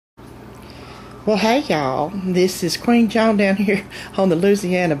Well, hey y'all, this is Queen Joan down here on the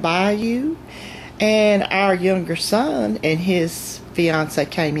Louisiana Bayou, and our younger son and his fiance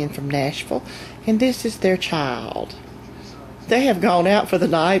came in from Nashville, and this is their child. They have gone out for the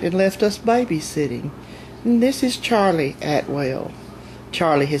night and left us babysitting. And this is Charlie Atwell.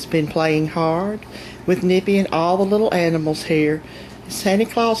 Charlie has been playing hard with Nippy and all the little animals here. Santa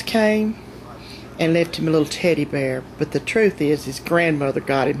Claus came and left him a little teddy bear, but the truth is his grandmother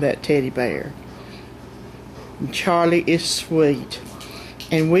got him that teddy bear. And Charlie is sweet,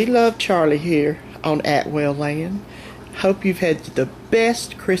 and we love Charlie here on Atwell land. Hope you've had the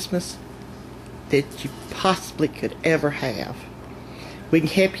best Christmas that you possibly could ever have. We can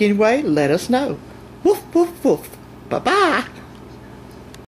help you anyway. Let us know. Woof, woof, woof. Bye-bye.